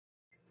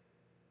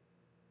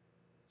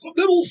Flip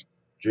Nibbles!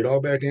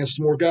 J-Dog back to answer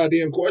some more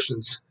goddamn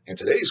questions. And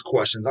today's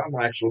questions, I'm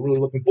actually really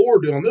looking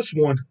forward to on this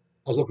one.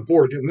 I was looking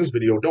forward to getting this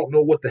video. Don't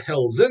know what the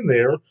hell's in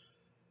there,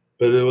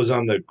 but it was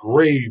on the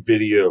Grave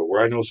video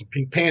where I know some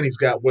pink panties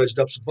got wedged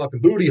up some fucking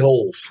booty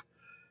holes.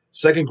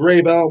 Second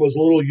Grave album was a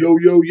little yo,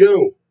 yo,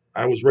 yo.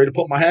 I was ready to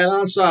put my hat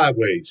on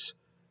sideways.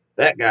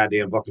 That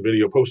goddamn fucking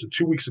video posted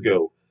 2 weeks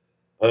ago.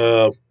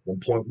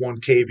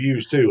 1.1K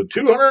views too, and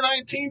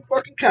 219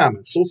 fucking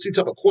comments. So let's see what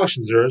type of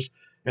questions there is.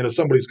 And if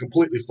somebody's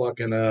completely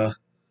fucking,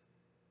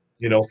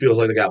 feels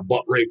like they got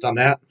butt raped on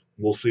that,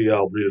 we'll see.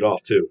 I'll read it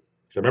off too.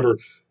 So I remember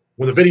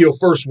when the video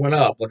first went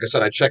up, like I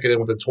said, I check it in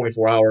within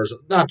 24 hours,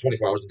 not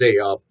 24 hours, a day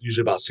of,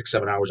 usually about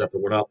 6-7 hours after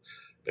it went up.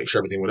 Make sure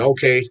everything went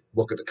okay.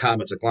 Look at the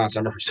comments at glance.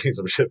 I remember seeing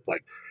some shit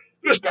like,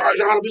 this guy's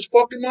out of his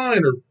fucking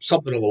mind, or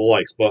something of the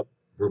likes, but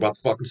we're about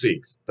to fucking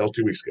see. That was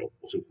 2 weeks ago.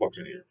 We'll see what the fuck's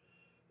in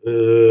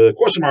here.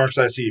 Question marks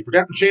I see.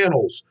 Forgotten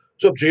channels.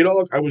 What's up,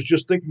 J-Dog? I was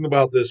just thinking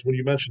about this when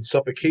you mentioned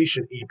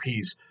Suffocation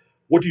EPs.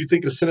 What do you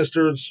think of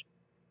Sinister's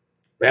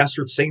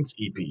Bastard Saints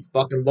EP?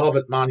 Fucking love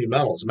it,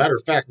 monumental. As a matter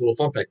of fact, little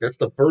fun fact, that's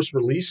the first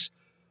release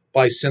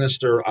by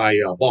Sinister I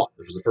bought.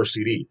 It was the first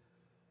CD.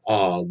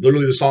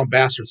 Literally the song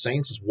Bastard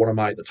Saints is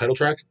the title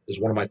track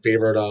is one of my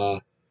favorite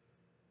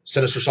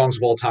Sinister songs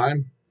of all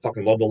time.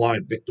 Fucking love the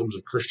line, victims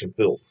of Christian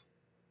filth.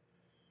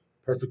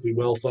 Perfectly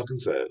well fucking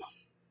said.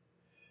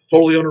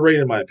 Totally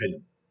underrated in my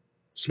opinion.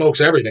 Smokes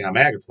everything on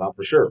Maggot Stomp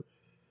for sure.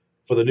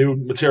 For the new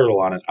material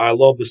on it, I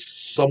love the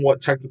somewhat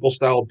technical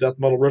style of death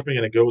metal riffing,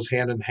 and it goes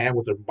hand in hand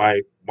with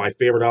my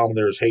favorite album.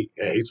 There is Hate.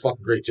 Hate's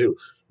fucking great too.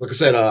 Like I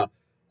said,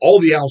 all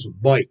the albums with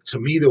Mike, to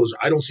me, those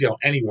I don't see how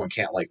anyone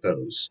can't like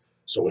those.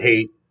 So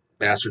Hate,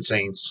 Bastard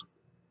Saints,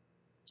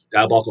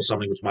 Diabolical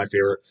Summoning, which is my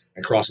favorite,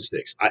 and Cross the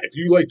Sticks. If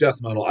you like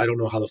death metal, I don't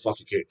know how the fuck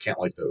you can't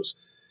like those.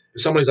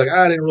 If somebody's like,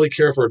 I didn't really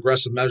care for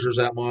aggressive measures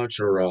that much,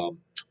 or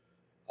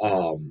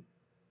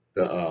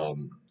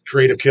the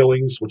Creative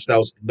Killings, which that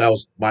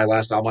was my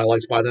last album I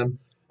liked by them.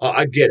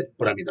 I get it,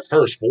 but I mean the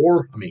first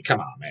four. I mean, come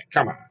on, man,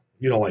 come on.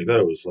 You don't like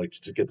those? Like,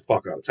 to get the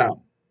fuck out of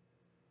town.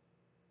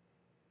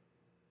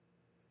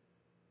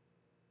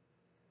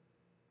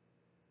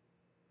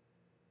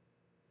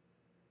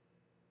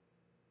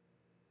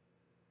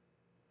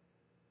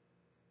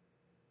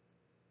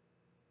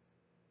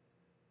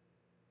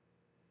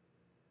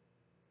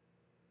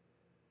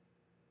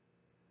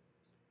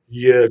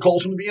 Yeah,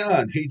 calls from the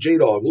beyond. Hey J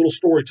Dog, a little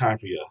story time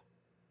for you.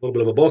 A little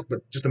bit of a book, but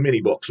just a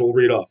mini book, so we'll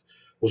read off.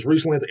 Was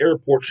recently at the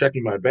airport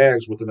checking my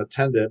bags with an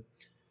attendant.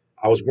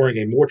 I was wearing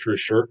a Mortuary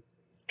shirt,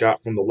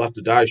 got from the Left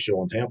to Die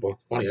show in Tampa.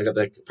 Funny, I got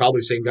that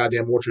probably the same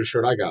goddamn Mortuary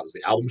shirt I got. It was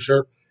the album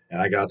shirt,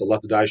 and I got the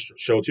Left to Die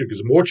show too,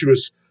 because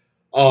Mortuous,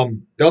 that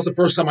was the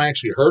first time I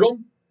actually heard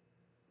them.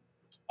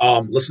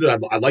 Listen to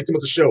it, I liked them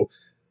at the show.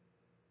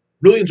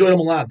 Really enjoyed them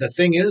a lot. The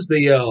thing is,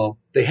 they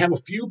have a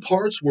few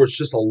parts where it's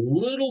just a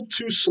little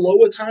too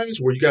slow at times,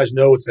 where you guys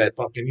know it's that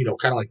fucking,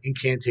 kind of like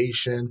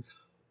Incantation,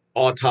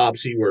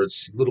 Autopsy, where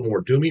it's a little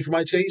more doomy for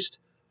my taste.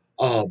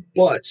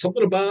 But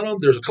something about them,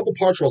 there's a couple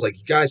parts where I was like,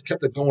 you guys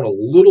kept it going a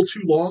little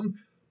too long,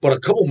 but a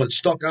couple of them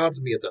stuck out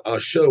to me at the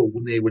show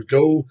when they would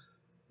go,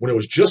 when it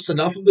was just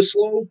enough of the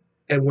slow,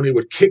 and when it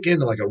would kick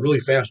into like a really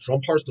fast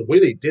drum parts. The way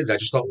they did it, I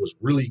just thought was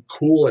really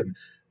cool and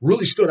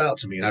really stood out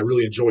to me, and I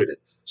really enjoyed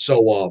it.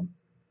 So,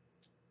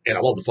 and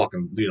I love the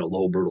fucking,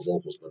 low brutal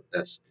vocals, but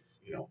that's,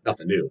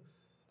 nothing new.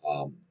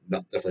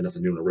 Definitely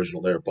nothing new and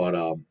original there,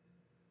 but,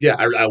 yeah,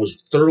 I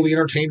was thoroughly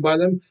entertained by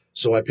them.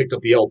 So I picked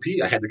up the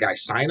LP. I had the guy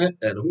sign it,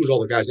 and who was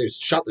all the guys' names?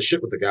 Shot the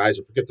shit with the guys.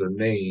 I forget their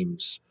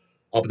names.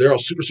 But they're all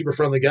super, super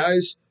friendly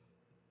guys.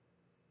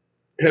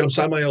 Had them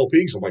sign my LP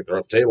because I'm like, they're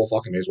at the table.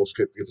 Fucking may as well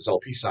get this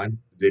LP signed.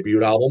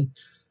 Debut album.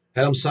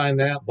 Had them sign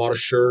that. Bought a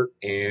shirt,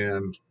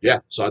 and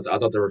yeah. So I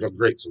thought they were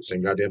great. So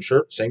same goddamn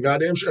shirt, same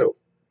goddamn show,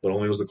 but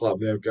only it was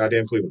the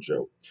goddamn Cleveland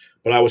show.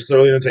 But I was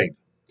thoroughly entertained.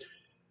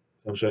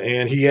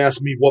 And he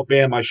asked me what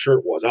band my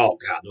shirt was. Oh,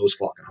 God, those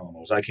fucking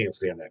homos. I can't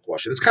stand that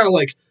question. It's kind of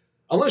like,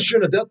 unless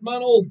you're in a death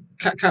metal,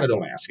 kind of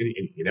don't ask. And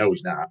you know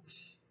he's not.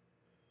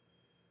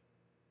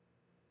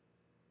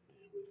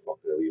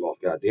 Fuck, did I leave off?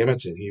 God damn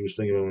it. And he was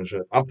thinking,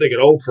 I'm thinking,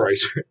 oh,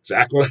 Christ.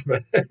 Exactly what I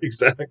meant.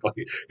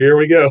 Exactly. Here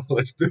we go.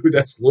 Let's do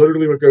that's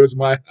literally what goes in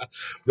my,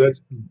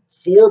 that's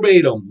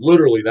verbatim.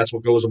 Literally, that's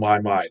what goes in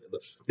my mind.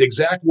 The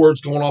exact words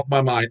going off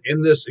my mind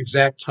in this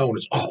exact tone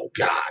is, oh,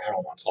 God, I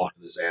don't want to talk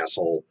to this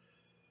asshole.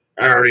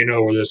 I already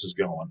know where this is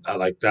going.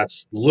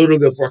 That's literally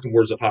the fucking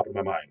words that pop in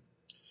my mind.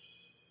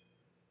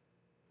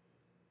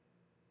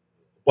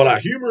 But I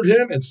humored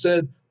him and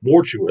said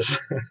mortuous.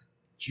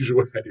 It's usually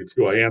what I do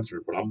too. I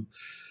answered, but I'm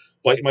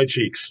biting my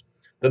cheeks.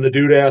 Then the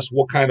dude asked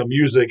what kind of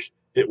music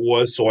it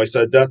was, so I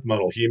said death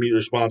metal. He immediately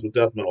responds with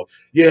death metal.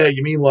 Yeah,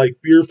 you mean like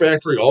Fear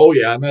Factory? Oh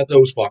yeah, I'm at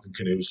those fucking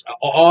canoes.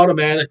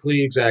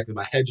 Automatically, exactly.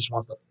 My head just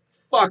wants to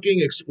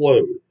fucking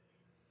explode.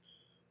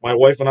 My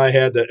wife and I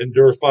had to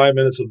endure 5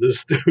 minutes of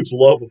this dude's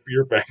love of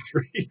Fear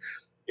Factory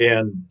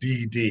and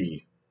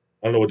DD.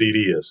 I don't know what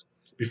DD is.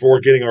 Before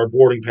getting our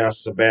boarding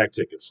passes and bag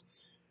tickets.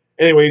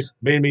 Anyways,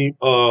 made me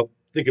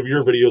think of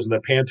your videos and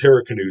the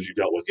Pantera canoes you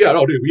dealt with. Yeah,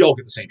 no, dude, we all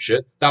get the same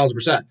shit.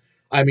 1,000%.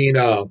 I mean,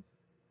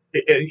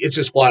 it's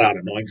just flat out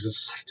annoying because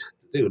it's,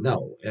 dude,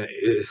 no,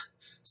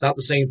 it's not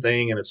the same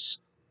thing, and it's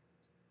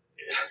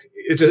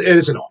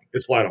annoying.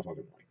 It's flat out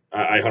fucking annoying.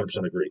 I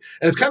 100% agree.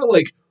 And it's kind of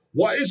like,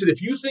 why is it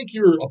if you think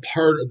you're a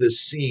part of this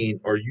scene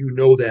or you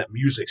know that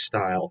music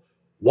style,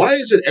 why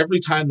is it every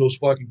time those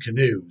fucking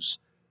canoes,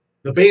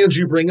 the bands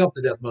you bring up,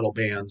 the death metal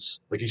bands,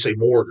 like you say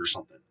Morgue or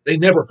something, they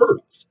never heard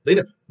of.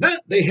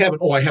 They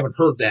haven't. Oh, I haven't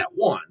heard that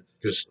one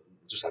because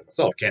just like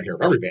myself, can't hear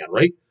of every band,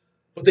 right?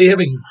 But they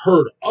haven't even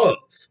heard of.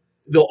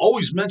 They'll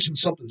always mention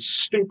something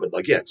stupid,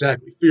 like yeah,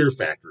 exactly, Fear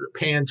Factor, or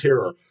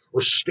Pantera,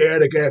 or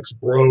Static X,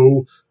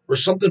 bro, or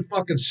something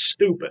fucking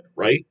stupid,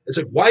 right? It's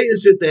like, why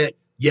is it that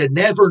you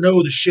never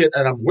know the shit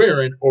that I'm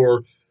wearing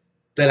or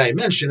that I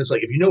mention? It's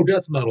like if you know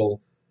death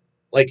metal,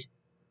 like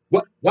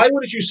what? Why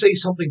wouldn't you say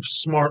something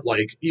smart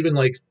like even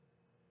like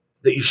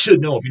that you should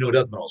know if you know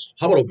death metals?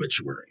 How about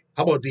Obituary?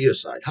 How about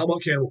Deicide? How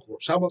about Cannibal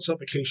Corpse? How about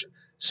Suffocation?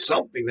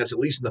 Something that's at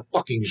least in the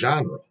fucking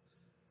genre.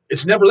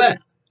 It's never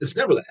that. It's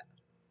never that.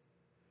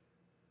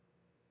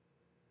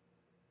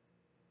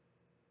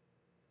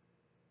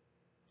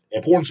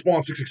 And Porn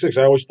Spawn 666,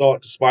 I always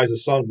thought Despise the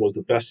Sun was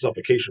the best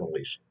Suffocation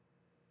release.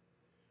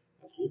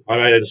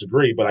 I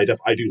disagree, but I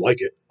do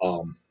like it.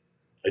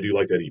 I do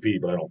like that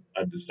EP, but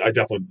I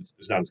definitely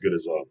it's not as good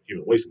as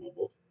Human Waste in my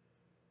book.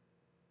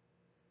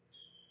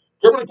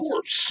 Criminal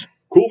Corpse,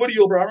 cool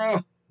video,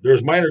 brah.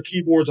 There's minor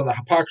keyboards on the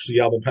Hypocrisy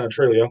album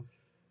Penetralia,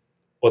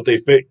 but they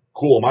fit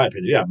cool in my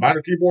opinion. Yeah,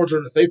 minor keyboards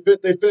are if they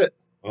fit, they fit.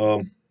 You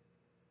know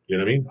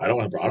what I mean? I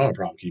don't have a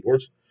problem with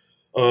keyboards.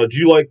 Do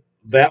you like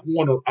that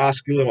one or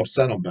Osculum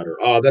Obscenum better?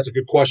 That's a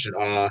good question.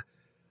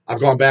 I've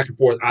gone back and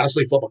forth.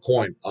 Honestly, flip a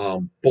coin.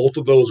 Both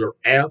of those are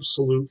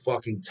absolute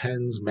fucking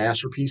tens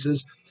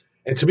masterpieces.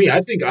 And to me, I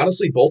think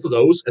honestly, both of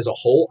those as a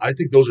whole, I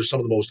think those are some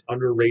of the most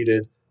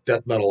underrated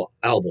death metal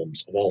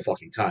albums of all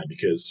fucking time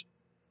because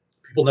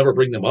people never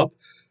bring them up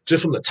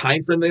just from the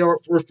time frame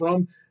were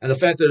from and the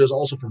fact that it was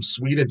also from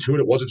Sweden too. And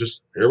it wasn't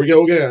just here we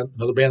go again,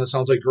 another band that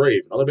sounds like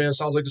Grave, another band that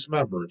sounds like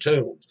Dismember,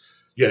 Tombs.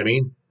 You know what I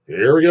mean?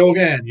 Here we go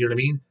again. You know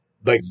what I mean?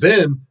 Like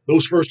them,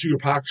 those first two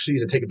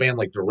Hypocrisies, and take a band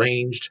like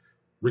Deranged,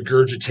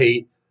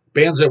 Regurgitate,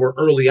 bands that were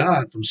early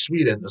on from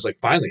Sweden. It's like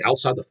finally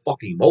outside the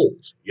fucking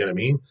mold. You know what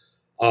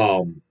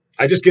I mean?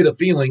 I just get a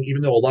feeling,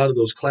 even though a lot of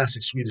those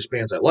classic Swedish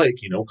bands I like,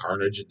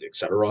 Carnage,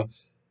 etc.,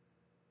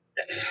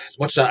 as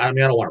much as I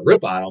don't want to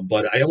rip on them,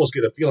 but I almost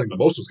get a feeling that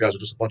most of those guys are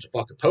just a bunch of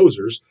fucking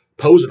posers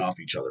posing off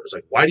each other. It's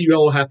like, why do you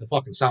all have to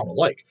fucking sound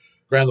alike?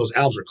 Granted, those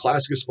albums are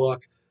classic as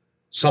fuck,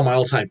 some of my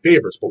all-time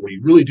favorites, but when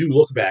you really do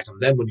look back,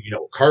 and then when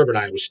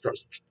Carbonize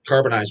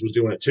was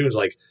doing it too, it's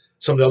like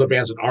some of the other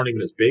bands that aren't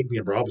even as big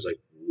being brought up, it's like,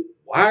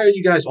 why are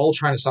you guys all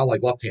trying to sound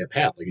like Left Hand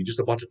Path? Like you're just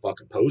a bunch of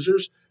fucking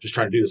posers just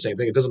trying to do the same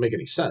thing. It doesn't make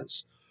any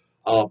sense.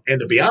 And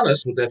to be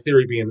honest, with that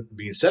theory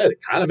being said, it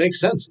kind of makes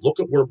sense.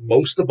 Look at where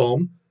most of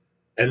them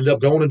ended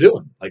up going and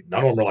doing. Like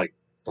none of them are like,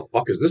 the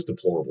fuck is this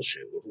deplorable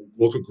shit?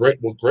 Look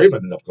what Grave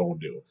ended up going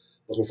to do.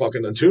 Look what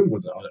fucking Entombed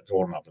went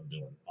going up and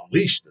doing.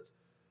 Unleashed.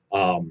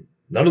 None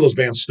of those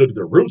bands stood to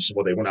their roots of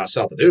what they went out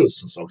south to do.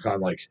 So kind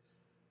of like,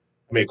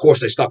 I mean, of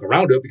course they stuck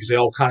around it because they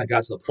all kind of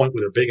got to the point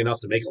where they're big enough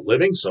to make a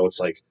living. So it's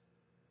like,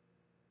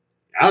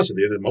 honestly,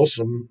 most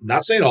of them,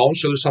 not saying all, I'm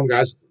sure there's some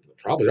guys that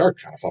probably are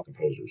kind of fucking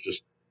posers.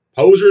 Just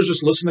posers,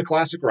 just listen to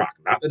classic rock,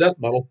 not the death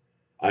metal.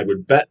 I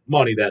would bet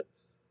money that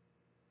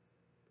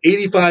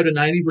 85 to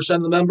 90%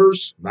 of the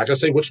members, I'm not going to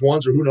say which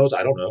ones or who knows,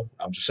 I don't know.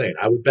 I'm just saying,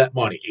 I would bet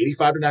money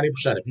 85 to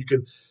 90%. If you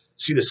can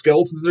see the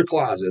skeletons in their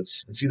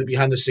closets and see the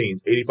behind the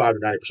scenes, 85 to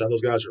 90% of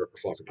those guys are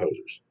fucking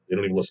posers. They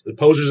don't even listen. They're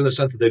posers in the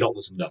sense that they don't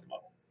listen to death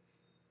metal.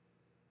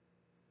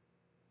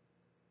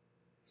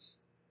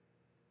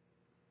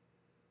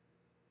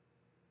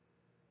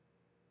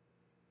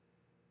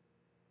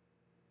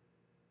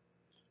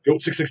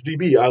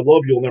 Goat66DB, I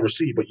love You'll Never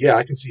See, but yeah,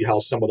 I can see how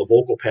some of the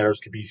vocal patterns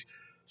can be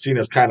seen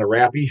as kind of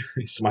rappy.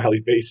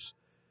 Smiley face.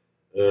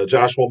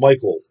 Joshua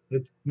Michael.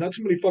 Not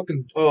too many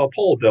fucking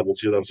Paul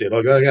Devils here that I'm saying.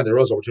 Again, there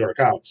was over 200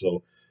 counts,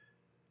 so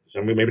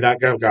maybe not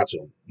got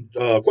to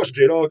them. Question,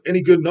 J Dog.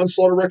 Any good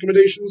Nunslaughter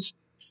recommendations?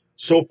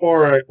 So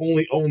far, I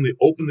only own the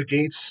Open the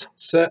Gates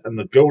set and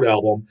the Goat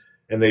album,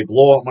 and they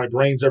blow out my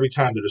brains every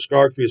time. The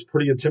discography is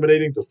pretty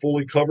intimidating to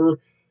fully cover,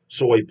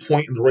 so a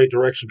point in the right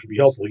direction could be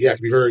helpful. Yeah, it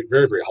can be very,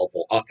 very, very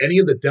helpful. Any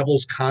of the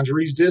Devil's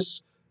Conjuries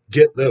discs,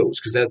 get those,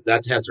 because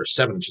that has their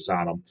 7 inches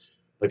on them,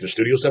 like their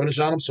studio 7 inches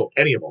on them, so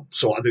any of them.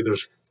 So I think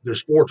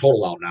there's 4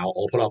 total out now,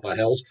 all put out by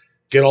Hells.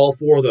 Get all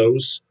 4 of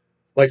those.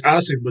 Like,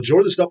 honestly, the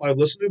majority of the stuff I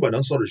listen to by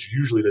Nunslaughter is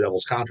usually the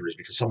Devil's Conjuries,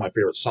 because some of my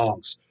favorite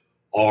songs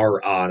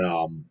are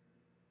on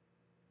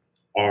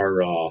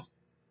are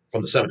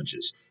from the 7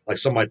 inches. Like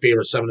some of my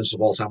favorite 7 inches of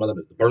all time by them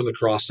is the Burn the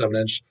Cross 7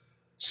 inch,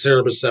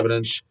 Cerebus 7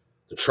 inch,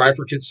 the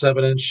Trifurcate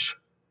 7 inch,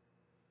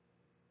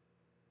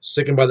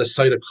 Sickened by the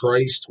Sight of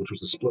Christ, which was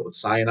the split with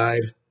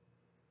Cyanide.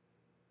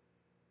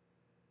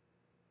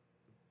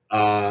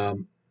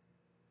 Um,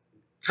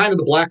 Kind of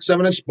the Black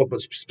 7 inch,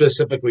 but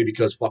specifically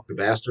because Fuck the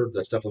Bastard.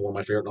 That's definitely one of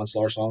my favorite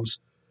Nunslaughter songs.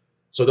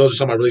 So those are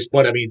some I released.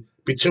 But I mean,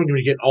 between when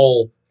you get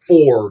all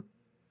 4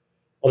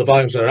 Well, the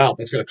volumes that are out,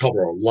 that's going to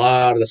cover a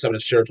lot of the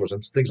 7-inch territories.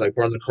 And things like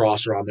Burn the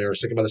Cross are on there,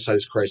 Sticking by the Side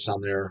of Christ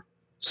on there,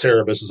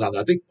 Cerebus is on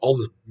there. I think all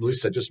the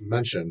releases I just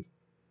mentioned,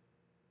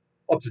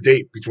 up to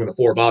date between the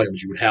 4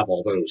 volumes, you would have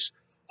all those.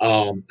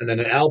 And then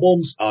the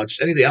albums,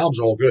 just any of the albums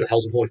are all good.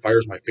 Hell's and Holy Fire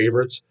is my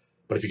favorite.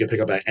 But if you can pick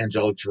up that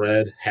Angelic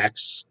Dread,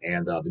 Hex,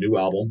 and the new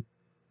album,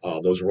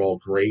 those are all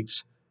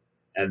great.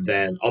 And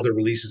then other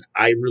releases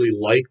I really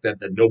like that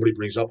nobody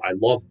brings up. I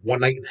love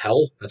One Night in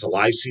Hell. That's a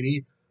live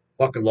CD.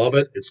 Fucking love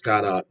it. It's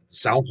got the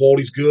sound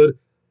quality's good,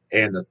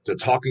 and the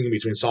talking in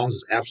between songs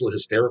is absolutely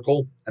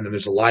hysterical. And then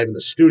there's a live in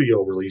the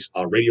studio release,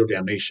 Radio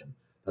Damnation.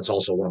 That's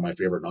also one of my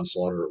favorite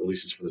Unslaughter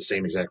releases for the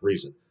same exact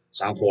reason.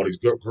 Sound quality's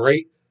good,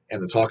 great,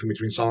 and the talking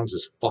between songs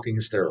is fucking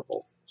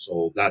hysterical.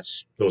 So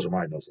those are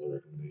my Unslaughter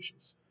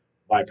recommendations.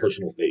 My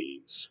personal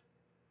faves.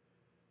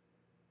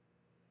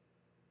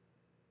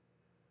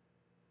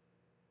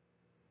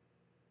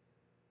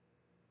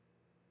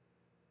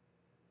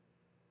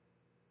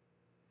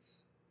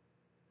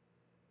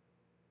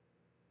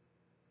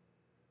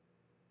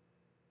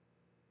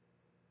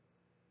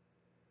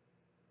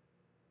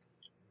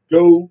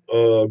 Go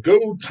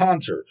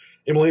Taunter.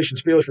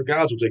 Immolation's Failures for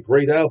Gods was a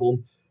great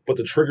album, but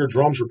the trigger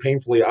drums were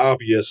painfully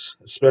obvious,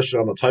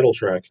 especially on the title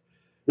track.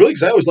 Really,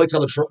 because I always liked how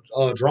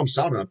the drums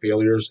sounded on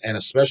Failures, and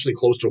especially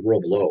Close to a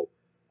World Below.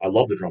 I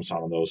love the drum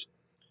sound on those.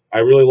 I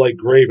really like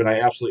Grave, and I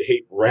absolutely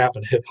hate rap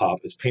and hip hop.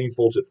 It's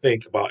painful to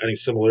think about any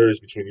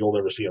similarities between You'll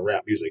Never See and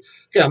rap music.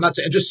 Okay, I'm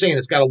just saying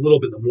it's got a little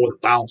bit more the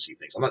bouncy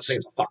things. I'm not saying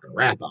it's a fucking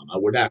rap album. I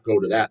would not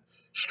go to that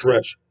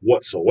stretch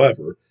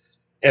whatsoever.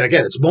 And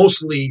again, it's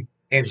mostly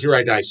 "And Here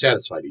I Die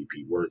Satisfied"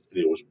 EP, where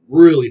it was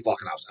really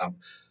fucking obvious.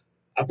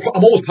 I'm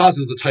almost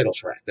positive the title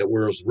track that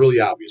where it was really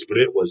obvious, but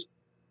it was.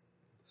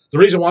 The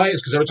reason why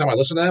is because every time I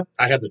listen to that,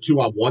 I had the two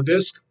on one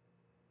disc,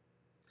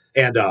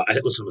 and I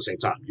hit listen at the same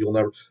time. You'll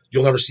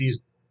never see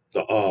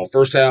the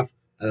first half,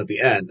 and at the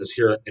end is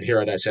 "Here and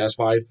Here I Die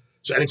Satisfied."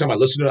 So anytime I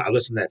listen to it, I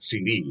listen to that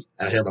CD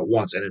and I hear them at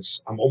once, and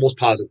I'm almost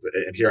positive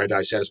that "And Here I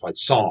Die Satisfied"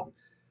 song.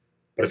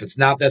 But if it's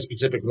not that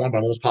specific one, but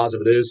I'm almost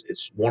positive it is,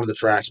 it's one of the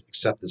tracks,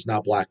 except it's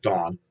not Black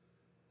Dawn.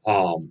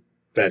 Um,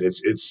 that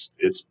it's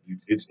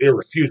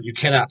irrefutable. You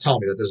cannot tell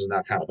me that this is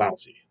not kind of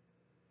bouncy.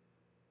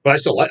 But I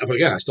still like. But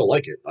again, I still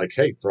like it. Like,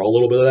 hey, throw a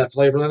little bit of that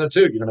flavor in there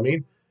too. You know what I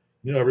mean?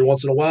 Every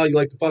once in a while, you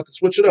like to fucking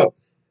switch it up.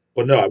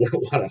 But no, I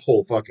wouldn't want a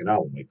whole fucking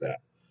album like that.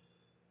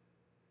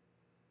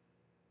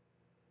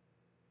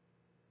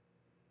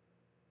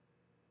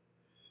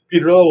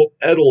 Peter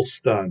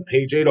Edelston.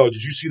 Hey, J-Dog,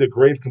 did you see the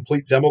Grave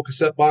Complete demo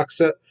cassette box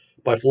set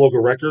by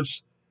Floga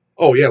Records?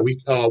 Oh, yeah,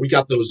 we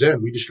got those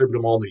in. We distributed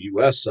them all in the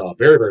U.S.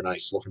 Very, very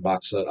nice looking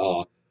box set.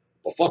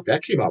 But fuck,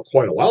 that came out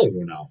quite a while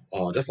ago now.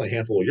 Definitely a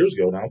handful of years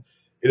ago now.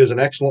 It is an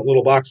excellent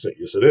little box set.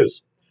 Yes, it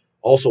is.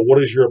 Also,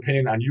 what is your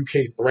opinion on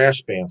UK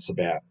thrash band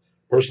Sabat?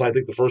 Personally, I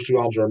think the first two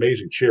albums are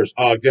amazing. Cheers.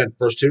 Again,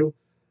 first two.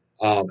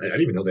 I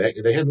didn't even know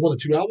they had more than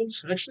two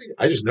albums. Actually,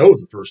 I just know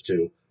the first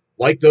two.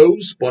 Like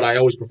those, but I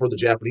always prefer the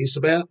Japanese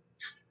Sabat,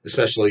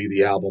 especially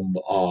the album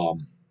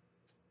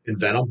in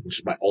Venom, which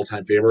is my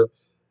all-time favorite.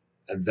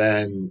 And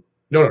then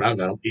no, not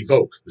Venom,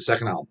 Evoke, the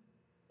second album.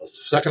 The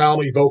second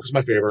album, Evoke, is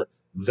my favorite.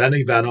 Then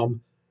a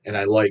Venom, and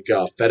I like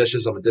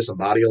Fetishism and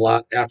Disembody a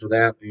lot. After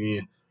that,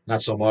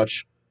 not so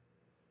much.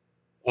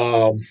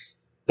 Um,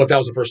 but that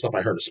was the first stuff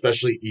I heard,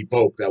 especially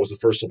Evoke. That was the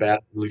first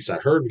Sabat release I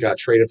heard. We got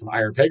traded from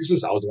Iron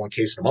Pegasus. I was the one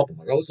casing them up. I'm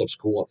like, oh, this looks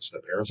cool. Up to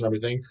the parents and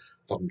everything.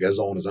 Fucking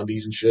Gezo and his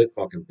undies and shit.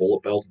 Fucking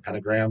bullet belt and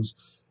pentagrams.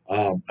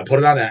 I put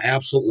it on and I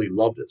absolutely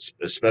loved it,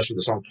 especially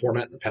the song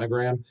Torment and the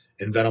Pentagram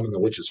and Venom and the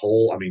Witch's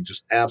Hole. I mean,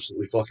 just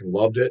absolutely fucking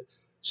loved it.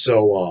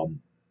 So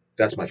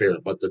that's my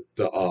favorite. But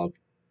the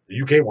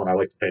UK one,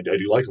 I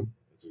do like them.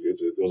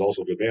 It was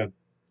also a good band.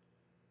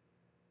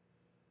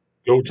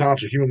 Go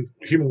Thompson,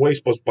 human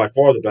waste was by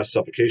far the best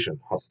suffocation.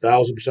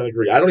 1,000%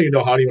 agree. I don't even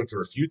know how anyone can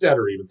refute that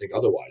or even think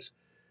otherwise.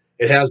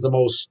 It has the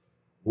most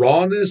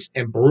rawness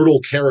and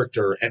brutal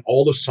character, and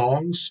all the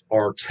songs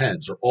are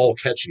tens, are all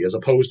catchy, as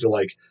opposed to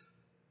like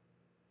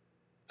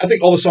I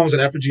think all the songs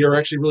on Effigy are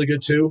actually really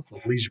good too,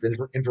 like Legion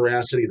of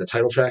Inveracity and the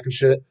title track and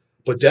shit.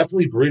 But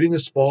definitely Breeding the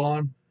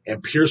Spawn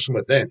and Pierce from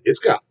Within, it's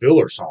got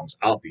filler songs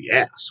out the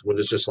ass, where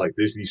it's just like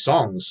these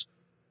songs.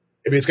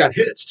 I mean, it's got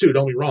hits too.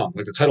 Don't be wrong.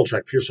 Like the title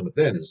track, "Pierce from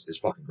Within," is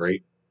fucking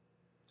great.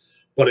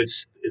 But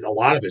a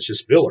lot of it's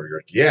just filler. You're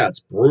like, yeah,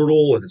 it's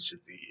brutal,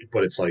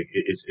 but it's like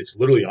it's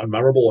literally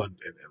unmemorable and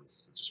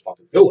it's just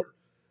fucking filler.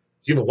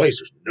 Human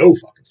Waste, there's no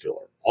fucking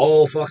filler.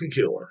 All fucking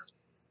killer.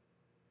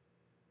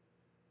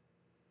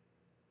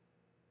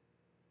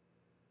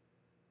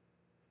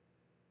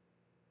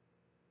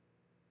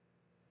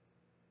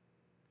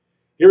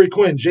 Harry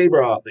Quinn,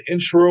 J-Bra, the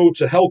intro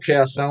to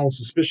Hellcast sounds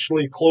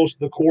suspiciously close to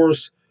the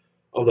chorus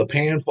of the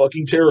Pan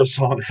fucking Terror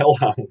song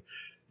Hellhound.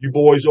 You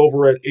boys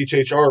over at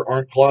HHR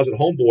aren't closet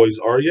homeboys,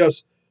 are you?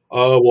 Yes.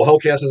 Well,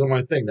 Hellcast isn't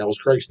my thing. That was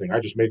Craig's thing. I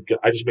just made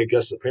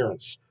guest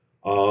appearance.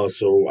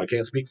 So I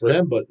can't speak for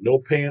him, but no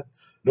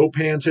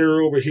pan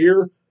terror over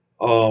here.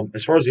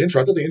 As far as the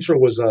intro, I thought the intro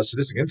was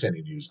Sadistic Intent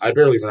he'd used. I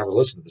barely even ever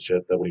listened to the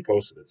shit that when he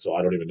posted it, so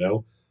I don't even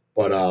know.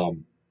 But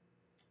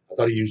I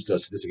thought he used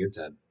sadistic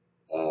intent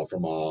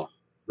from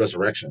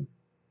Resurrection.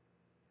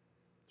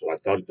 So I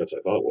thought it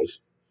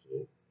was. So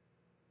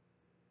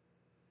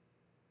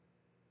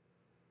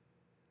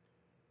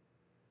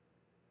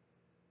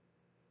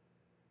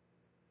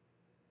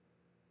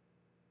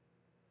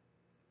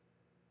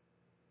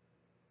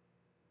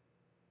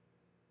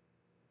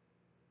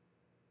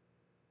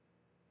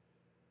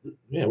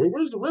yeah,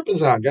 where's the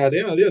ribbons on?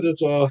 Goddamn it! Yeah,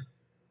 there's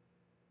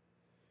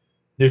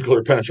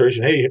nuclear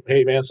penetration.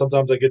 Hey, man.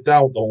 Sometimes I get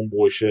down with the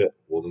homeboy shit.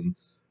 Well, then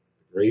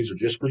the graves are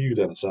just for you.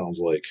 Then it sounds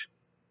like.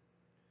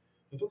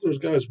 I thought those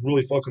guys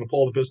really fucking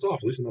appalled and pissed off.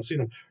 At least I'm not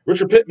seeing them.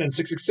 Richard Pittman,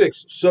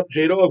 666. Sup,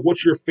 J Dog?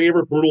 What's your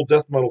favorite brutal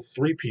death metal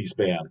three-piece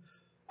band?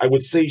 I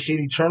would say Hate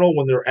Eternal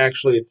when they're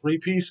actually a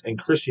three-piece, and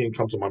Christian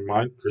comes to my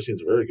mind.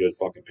 Christian's a very good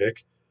fucking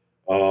pick.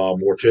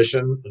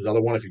 Mortician,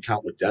 another one if you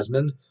count with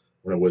Desmond,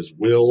 when it was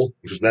Will,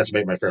 which is that's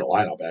made my favorite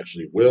lineup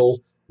actually.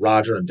 Will,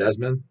 Roger, and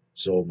Desmond.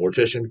 So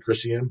Mortician,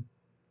 Christian,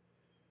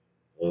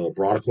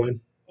 Brodequin,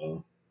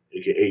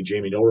 aka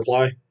Jamie No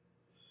Reply.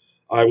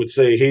 I would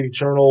say Hate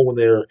Eternal when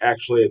they're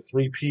actually a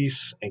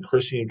three-piece, and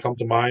Christian come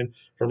to mind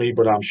for me,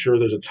 but I'm sure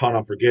there's a ton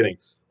I'm forgetting.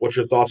 What's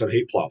your thoughts on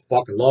Hate Plow?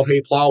 Fucking love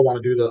Hate Plow.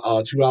 Want to do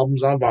the two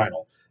albums on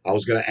vinyl. I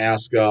was going to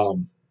ask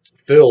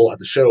Phil at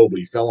the show, but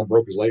he fell and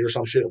broke his leg or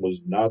some shit. It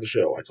was not at the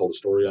show. I told the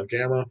story on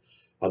camera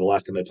the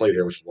last time they played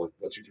here, which was,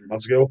 what 2, 3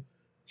 months ago?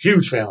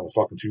 Huge fan of the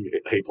fucking two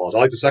Hate Plows. I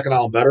like the second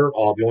album better,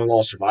 The Only Law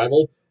of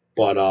Survival,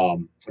 but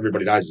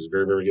Everybody Dies is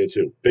very, very good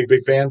too.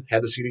 Big fan.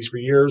 Had the CDs for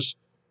years.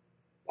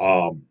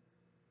 Um,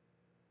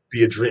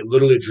 be a dream,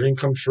 literally a dream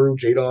come true.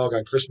 J Dog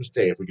on Christmas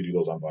Day if we could do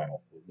those on vinyl.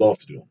 Would love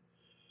to do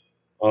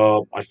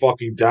them. I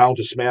fucking down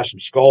to smash some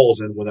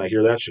skulls, and when I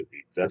hear that shit,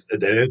 that's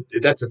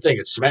the thing.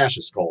 It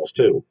smashes skulls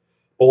too.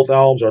 Both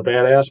albums are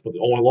badass, but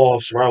the only law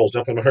of survival is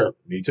definitely my favorite.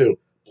 Me too.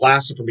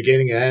 Blasted from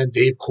beginning to end.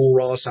 Dave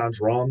Coolross on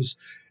drums,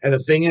 and the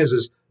thing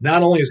is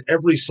not only is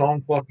every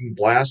song fucking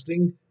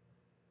blasting,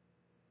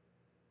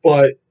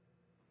 but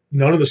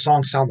none of the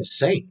songs sound the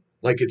same.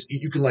 Like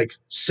you can like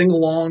sing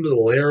along to the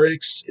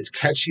lyrics. It's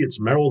catchy.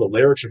 It's memorable. The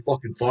lyrics are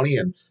fucking funny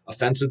and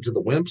offensive to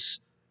the wimps,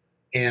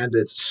 and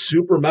it's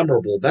super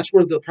memorable. That's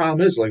where the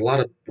problem is. Like a lot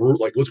of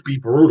like let's be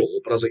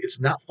brutal, but I was like,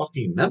 it's not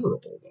fucking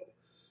memorable though.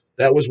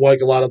 That was like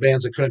a lot of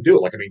bands that couldn't do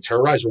it. Like I mean,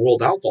 Terrorize or World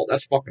Downfall.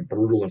 That's fucking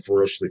brutal and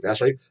ferociously fast,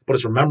 right? But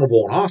it's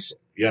memorable and awesome.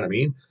 You know what I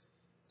mean?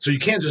 So you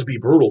can't just be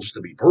brutal just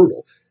to be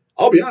brutal.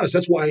 I'll be honest.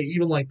 That's why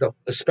even like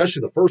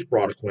especially the first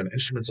Brodequin,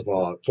 Instruments of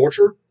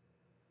Torture,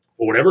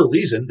 for whatever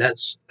reason, that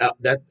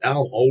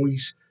album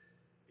always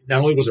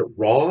not only was it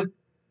raw,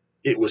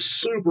 it was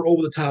super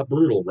over the top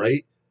brutal,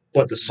 right?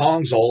 But the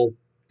songs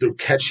they're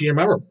catchy and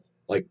memorable.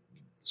 Like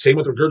same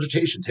with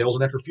Regurgitation, Tales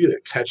of Necrophilia, they're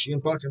catchy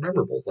and fucking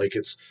memorable. Like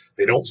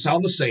they don't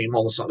sound the same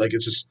all the time. Like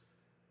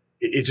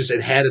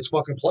it had its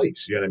fucking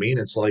place. You know what I mean?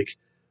 It's like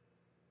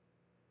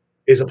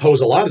as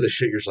opposed to a lot of the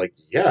shit, you're just like,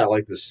 yeah, I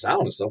like this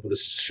sound and stuff, but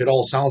this shit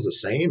all sounds the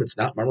same. It's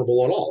not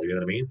memorable at all. You know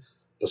what I mean?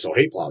 But so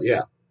Hate Plow,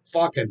 yeah,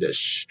 fucking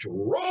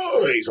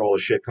destroys all the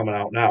shit coming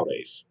out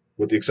nowadays,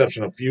 with the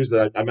exception of Fuse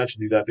that I mentioned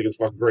to you that I think is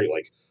fucking great,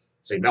 like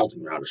say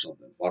Melting Round or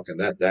something. Fucking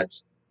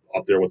that's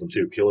up there with them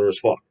too. Killer as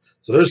fuck.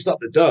 So there's stuff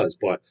that does,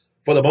 but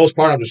for the most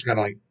part, I'm just kind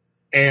of like,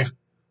 eh.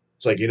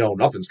 It's like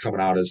nothing's coming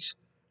out as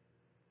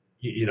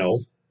you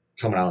know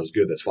coming out as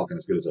good. That's fucking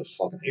as good as a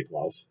fucking Hate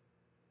Plows.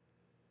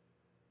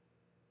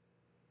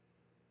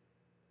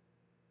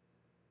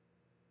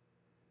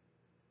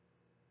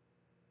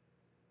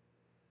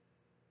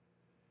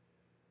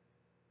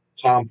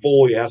 Tom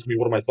Foley asked me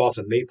what are my thoughts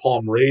on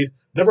Napalm Raid.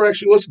 Never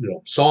actually listened to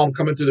him. Saw him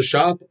come into the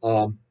shop.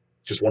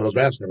 Just one of those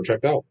bands. Never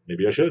checked out.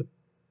 Maybe I should.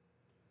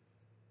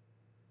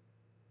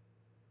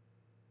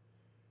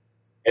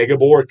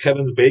 Egabor,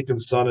 Kevin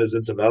Bacon's son, is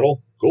into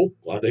metal. Cool.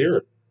 Glad to hear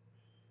it.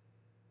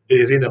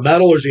 Is he into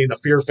metal or is he into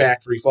Fear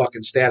Factory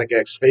fucking Static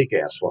X fake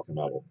ass fucking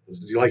metal?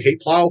 Does he like Hate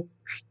Plow?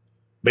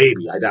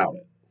 Maybe. I doubt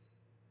it.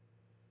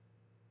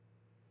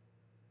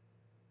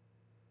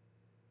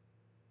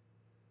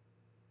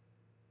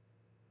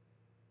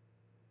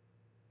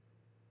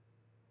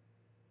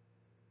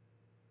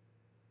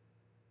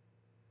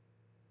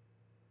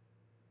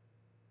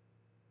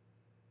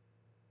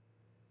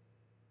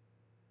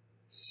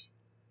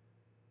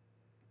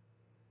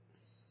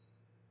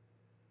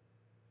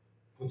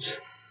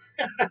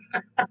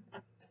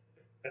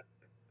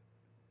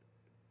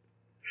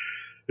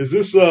 Is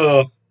this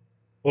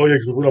Oh yeah,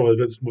 because we don't know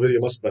this video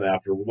must have been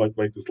after. We might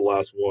make this the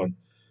last one.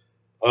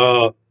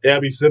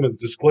 Abby Simmons,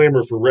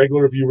 disclaimer for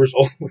regular viewers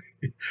only.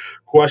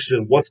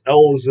 Question: What's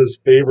Elvis's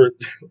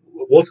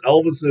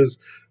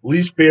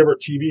least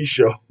favorite TV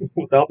show?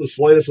 without the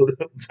slightest,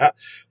 without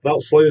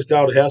the slightest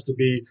doubt, it has to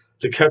be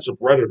To Catch a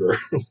Predator.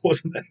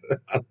 Wasn't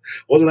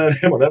that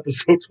him on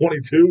episode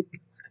 22?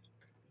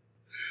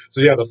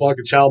 So yeah, the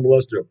fucking child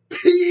molester,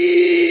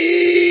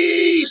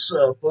 piece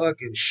of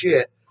fucking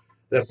shit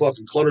that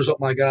fucking clutters up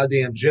my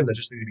goddamn gym that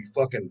just need to be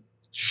fucking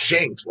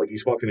shanked like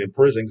he's fucking in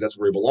prison. 'Cause that's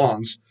where he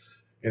belongs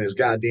in his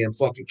goddamn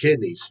fucking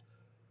kidneys.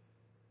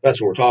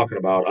 That's what we're talking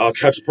about.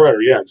 Catch the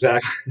Predator. Yeah,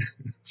 exactly.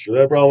 Sure,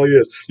 that probably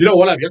is. You know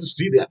what? I've yet to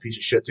see that piece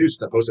of shit too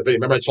since I posted that video.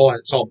 Remember, I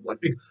saw I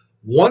think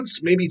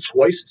once, maybe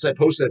twice since I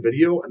posted that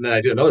video, and then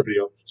I did another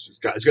video. It's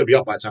going to be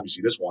up by the time you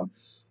see this one.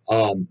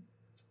 Um,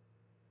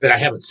 that I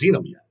haven't seen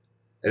him yet.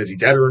 And is he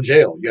dead or in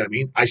jail? You know what I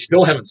mean? I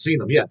still haven't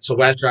seen him yet.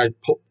 So after I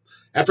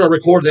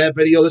recorded that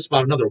video, this is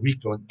about another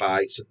week going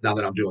by. Now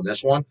that I'm doing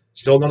this one,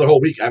 still another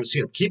whole week. I haven't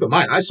seen him. Keep in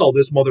mind, I saw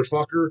this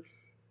motherfucker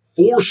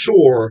for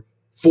sure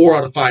 4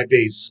 out of 5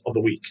 days of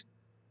the week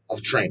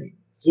of training.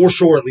 For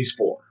sure, at least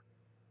 4.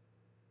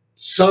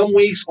 Some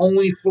weeks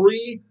only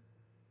 3,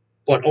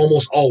 but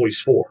almost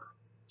always 4.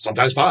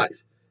 Sometimes 5.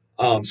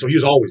 So he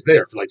was always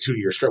there for like 2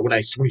 years straight. When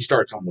he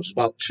started coming, which was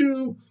about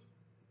 2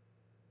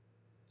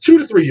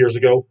 to 3 years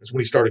ago, is when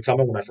he started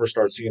coming. When I first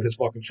started seeing his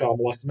fucking child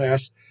molesting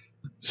ass.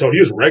 So he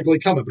was regularly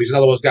coming, but he's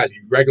another one of those guys. He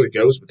regularly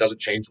goes, but doesn't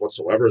change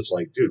whatsoever. It's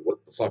like, dude, what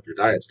the fuck? Your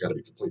diet's got to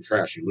be complete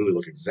trash. You literally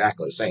look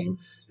exactly the same.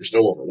 You're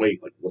still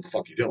overweight. Like, what the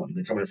fuck are you doing? You've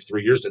been coming in for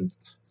 3 years and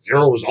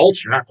 0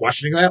 results. You're not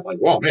questioning that? Like,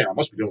 wow, man, I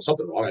must be doing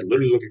something wrong. I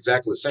literally look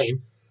exactly the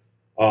same.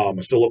 I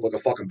still look like a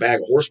fucking bag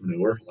of horse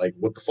manure. Like,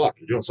 what the fuck?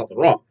 You're doing something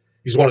wrong.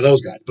 He's one of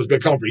those guys, but he's been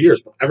coming for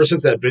years. But ever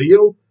since that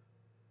video,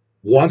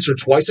 once or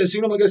twice I've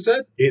seen him, like I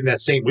said, in that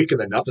same week, and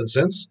then nothing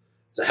since.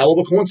 It's a hell of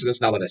a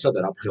coincidence. Now that I said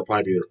that, he'll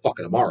probably be there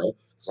fucking tomorrow.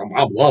 Because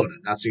I'm loving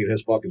it. Not seeing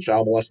his fucking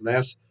child molesting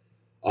ass.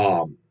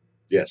 Yeah,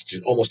 it's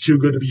just almost too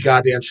good to be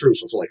goddamn true.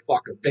 So it's like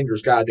fucking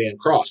fingers goddamn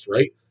crossed,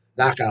 right?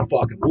 Knock on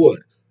fucking wood.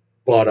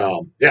 But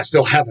yeah,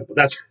 still haven't. But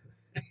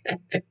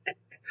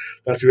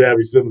that's who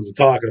Abby Simmons is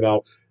talking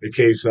about. In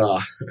case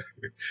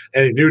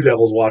any New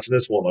Devils watching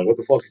this one, like, what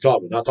the fuck are you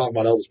talking about? Not talking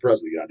about Elvis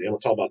Presley, goddamn. We're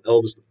talking about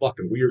Elvis, the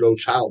fucking weirdo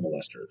child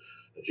molester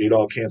that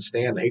J-Dog can't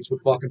stand and hates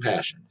with fucking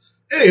passion.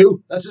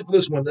 Anywho, that's it for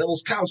this one.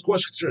 Devils, comments,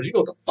 questions, concerns. You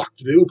know what the fuck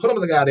to do. Put them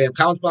in the goddamn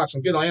comments box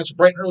and get an answer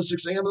bright and early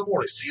 6 a.m. in the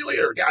morning. See you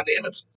later, goddamn it.